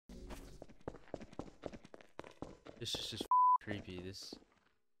This is just creepy. This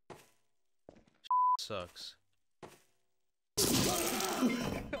sucks.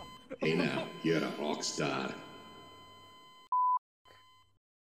 Hey now, you're a rock star.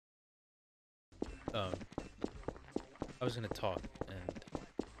 I was gonna talk and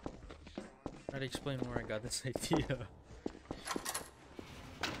try to explain where I got this idea.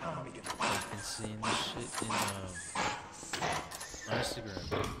 I've been seeing this shit in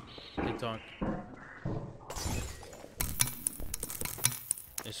on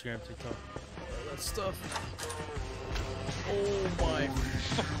Instagram, TikTok, TikTok, all that stuff. Oh my!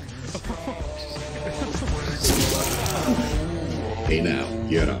 Hey now,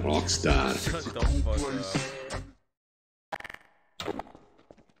 you're a rock star. Shut the fuck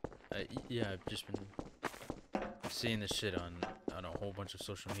up. Yeah, I've just been seeing this shit on a whole bunch of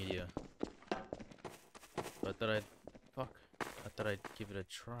social media. But I thought I'd give it a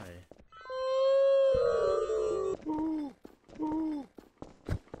try.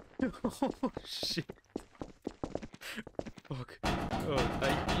 Oh shit! Fuck.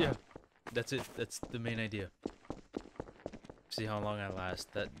 Oh, yeah. That's it. That's the main idea. See how long I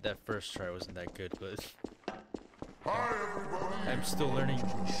last. That first try wasn't that good, but Hi everybody! I'm still learning.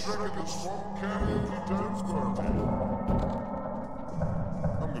 Shrek and the Swamp Canyon dance party.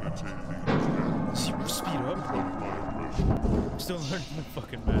 I'm gonna take these. Speed up. I'm still learning the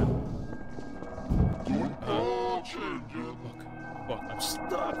fucking map. Fuck, I'm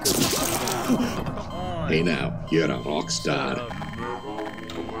stuck. Come on. Hey now, you're a rock star.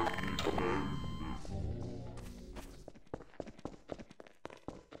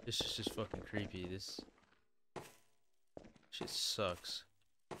 This is just fucking creepy. This shit sucks.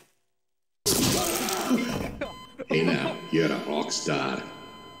 Hey now, you're a rock star.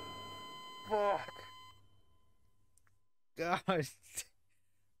 Fuck. God.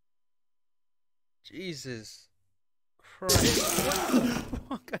 Jesus Christ. What the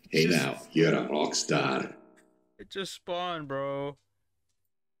fuck? Hey now, you're a rock star. It just spawned, bro.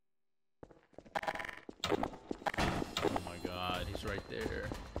 Oh my god, he's right there.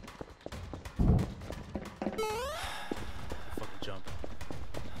 Fucking jump.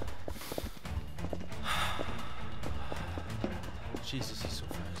 Jesus, he's so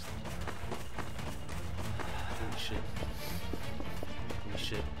fast. Holy shit. Holy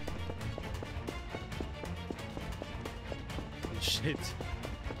shit. Holy shit.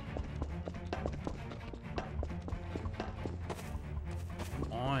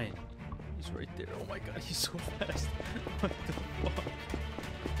 Come on. He's right there. Oh my god, he's so fast. What the fuck?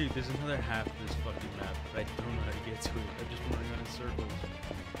 Dude, there's another half of this fucking map, but I don't know how to get to it. I'm just running around in circles.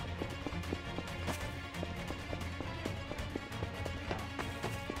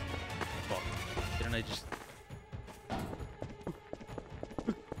 Fuck. Didn't I just...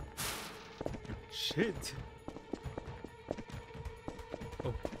 Shit.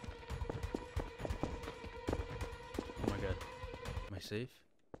 Oh. Oh my god. Am I safe?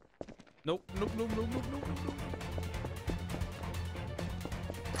 Nope, nope, nope, nope, nope, nope, nope, nope.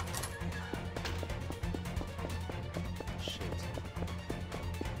 Shit.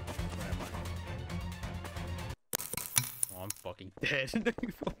 Where am I? Oh, I'm fucking dead.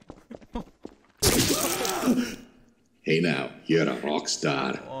 Hey now, you're a rock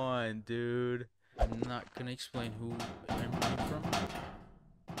star. Come on, dude. I'm not gonna explain who I'm running from,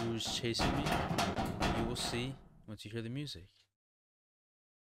 who's chasing me. You will see once you hear the music.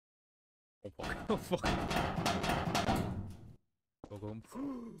 Oh fuck. Oh fuck. Go, go.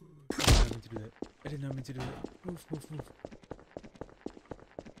 I did not mean to do that. I did not mean to do that. Move, move, move.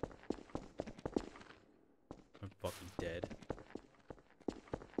 I'm fucking dead.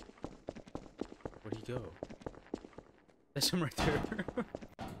 Where'd he go? That's him right there.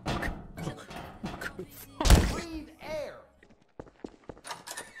 Fuck. Fuck. Fuck. Breathe air.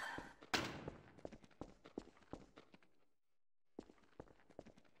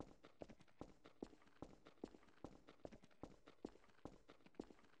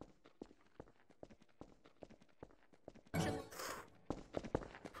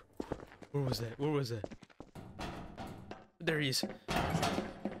 Where was that? Where was that? There he is.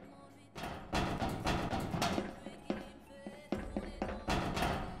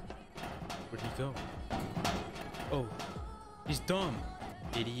 Where'd he go? Oh, he's dumb,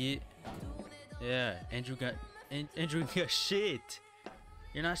 idiot. Yeah, Andrew got shit.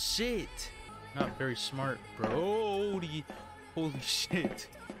 You're not shit. Not very smart, bro. Holy shit,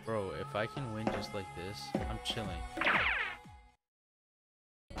 bro. If I can win just like this, I'm chilling.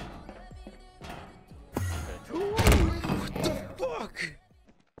 What the fuck?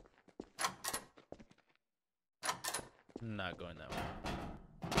 I'm not going that way.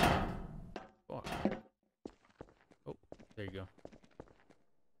 Fuck. There you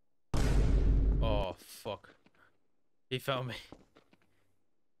go. Oh, fuck. He found me.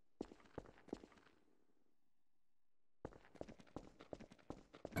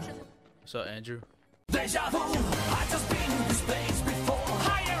 What's up, Andrew? Deja vu, I just been in this place before.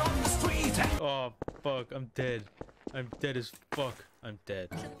 Higher on the street. Oh, fuck. I'm dead. I'm dead as fuck. I'm dead.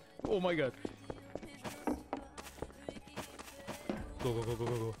 Oh my god. Go, go, go, go, go,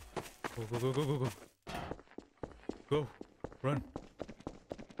 go. Go, go, go, go, go, go. Go. Run.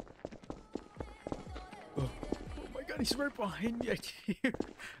 Oh my god, he's right behind me. I can hear.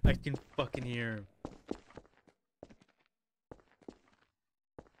 I can fucking hear him.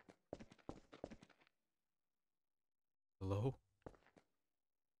 Hello?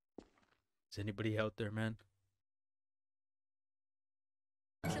 Is anybody out there, man?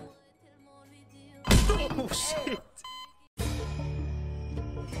 Oh shit!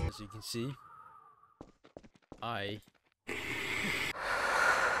 As you can see, I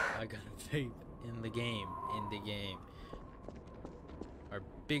got faith in the game. Our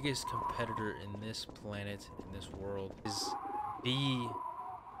biggest competitor in this planet, in this world, is the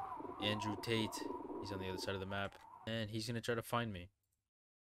Andrew Tate. He's on the other side of the map, and he's gonna try to find me.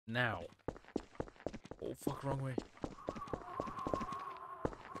 Now. Oh fuck, wrong way.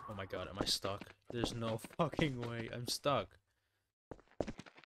 Oh my god, am I stuck? There's no fucking way. I'm stuck.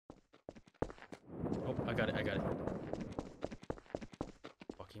 Oh, I got it, I got it.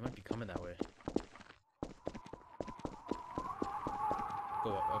 Fuck, he might be coming that way. Go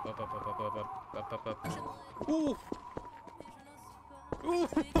up, up, up, up, up, up, up, up, up, up. Ooh! Ooh!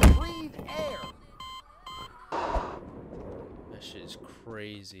 Breathe air. That shit is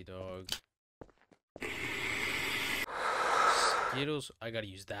crazy, dog. Skittles, I gotta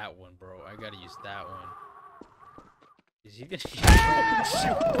use that one, bro. I gotta use that one. Is he gonna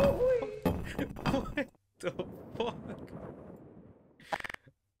What the fuck?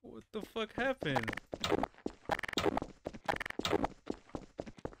 What the fuck happened?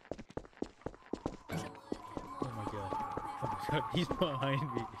 Oh my god. Oh my god, he's behind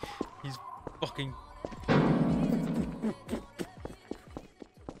me. He's fucking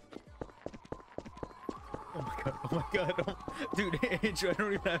Oh my god, oh, dude, Andrew, I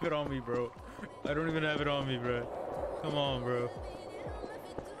don't even have it on me, bro. I don't even have it on me, bro. Come on, bro.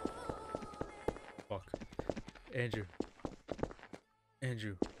 Fuck. Andrew.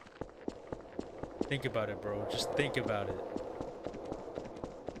 Andrew. Think about it, bro. Just think about it.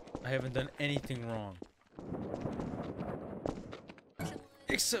 I haven't done anything wrong.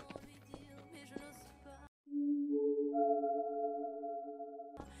 Except...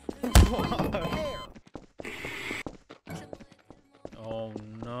 Oh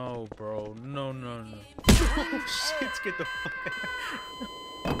no, bro. No, no, no. Oh shit, get the fuck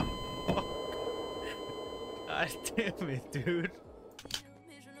out. God damn it, dude.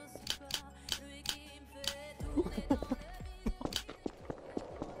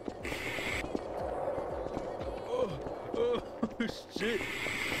 Oh shit.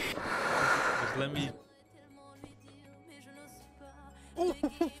 Just let me. Oh.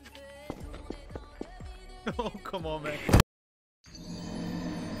 Oh, come on, man.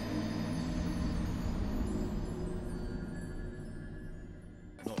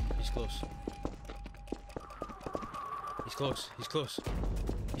 No, he's close. He's close. He's close.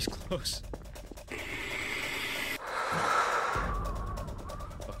 He's close.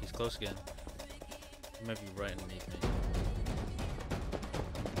 Fuck, he's close again. He might be right underneath me.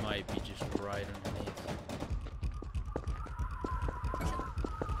 He might be just right underneath.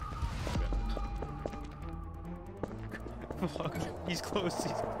 Fuck, he's close.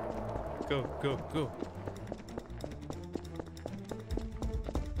 He's... Go, go, go.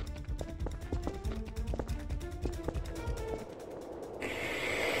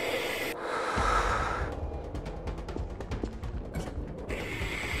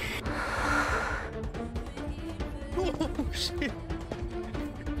 Oh shit!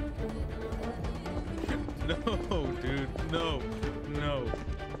 No, dude, no, no.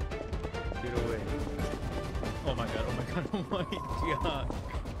 Get away. Oh my god, oh my god, oh my god.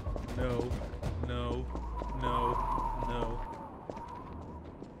 No, no, no, no.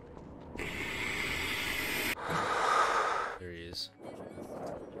 There he is.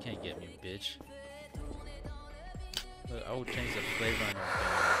 You can't get me, bitch. Look, I will change the flavor on your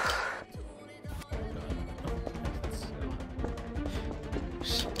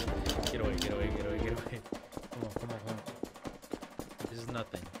Get away, get away, get away, get away. Come on, come on, come on. This is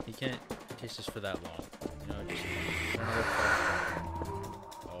nothing. He can't taste this for that long. You know, just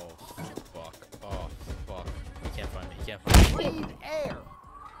oh fuck. Oh fuck. He can't find me. He can't find me. Breathe air.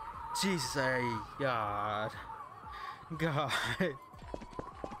 Jesus, God. God.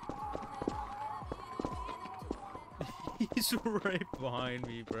 He's right behind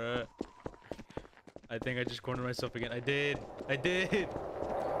me, bruh. I think I just cornered myself again. I did. I did.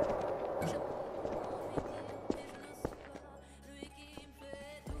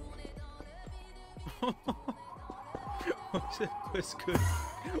 That's good.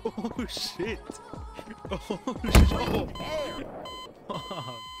 Oh shit. Oh shit. Fuck.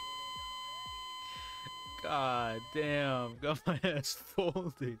 God damn. Got my ass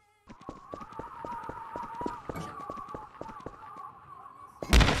folded.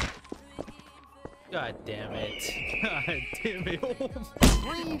 God damn it. God damn it. Oh.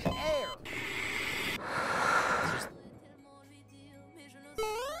 Breathe air.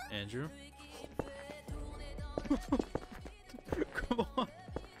 Andrew? Come on.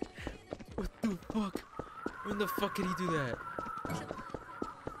 What the fuck? When the fuck did he do that?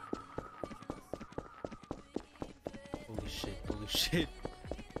 Holy shit, holy shit.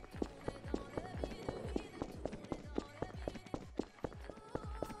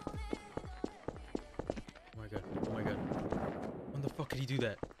 Oh my god, oh my god. When the fuck did he do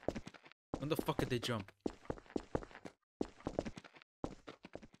that? When the fuck did they jump?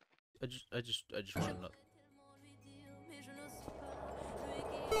 I just want to know.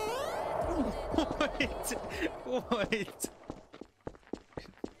 What?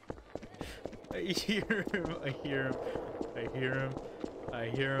 I hear him. I hear him. I hear him. I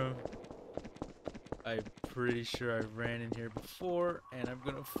hear him. I'm pretty sure I ran in here before, and I'm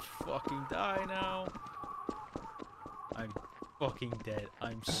gonna fucking die now. I'm fucking dead.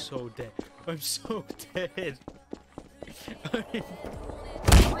 I'm so dead. I'm so dead.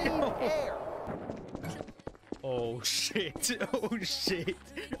 Oh shit! Oh shit!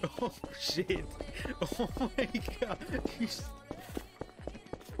 Oh shit! Oh my god! He's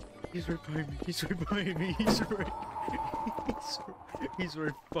right behind me! He's right behind me! He's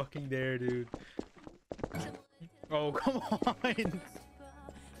right fucking there, dude! Oh come on!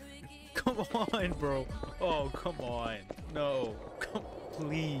 Come on, bro! Oh come on! No! Come,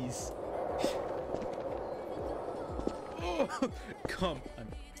 please! Oh, come on,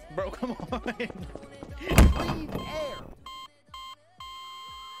 bro! Come on! Breathe air.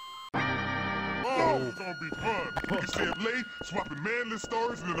 Oh, it's gonna be fun. You stay up late, swapping manly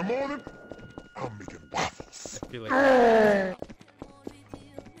stories, and in the morning, I'm making waffles. I feel like.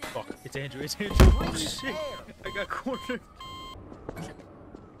 Fuck! It's Andrew! It's Andrew! Oh shit! I got cornered.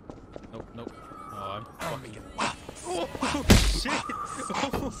 Nope, nope. Oh, I'm fucking. Oh shit!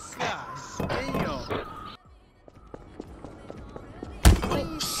 Oh god! Damn!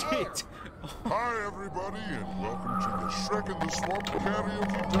 Oh shit! Hi, everybody, and welcome to the Shrek in the Swamp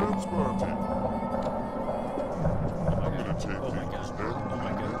karaoke dance party. I'm gonna take Oh my these god! now. Oh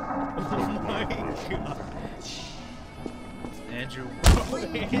my god! Oh my god! Andrew!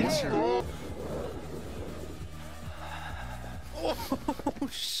 Andrew! Oh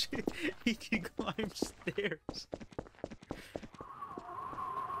shit! He can climb stairs.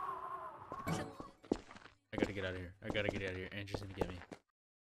 I gotta get out of here. I gotta get out of here. Andrew's gonna get me.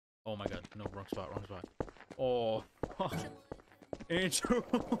 Oh my god. No, wrong spot, wrong spot. Oh, fuck. Andrew.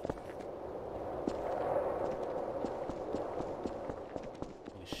 Holy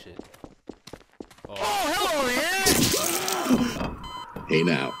shit. Oh, hello, yeah! Hey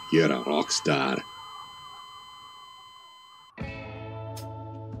now, you're a rock star.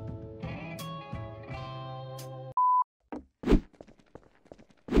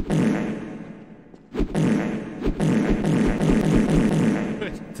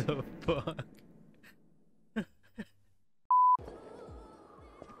 What the fuck?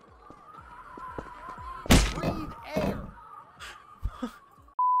 Breathe air.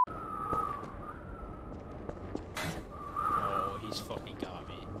 Oh, he's fucking got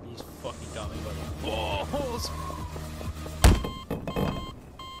me. He's fucking got me by the balls.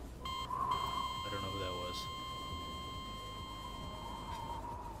 I don't know who that was.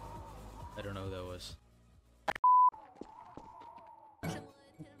 I don't know who that was.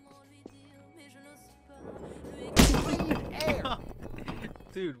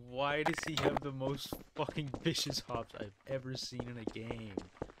 Dude, why does he have the most fucking vicious hops I've ever seen in a game?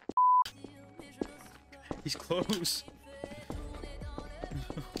 He's close.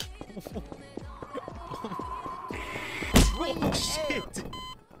 Oh shit!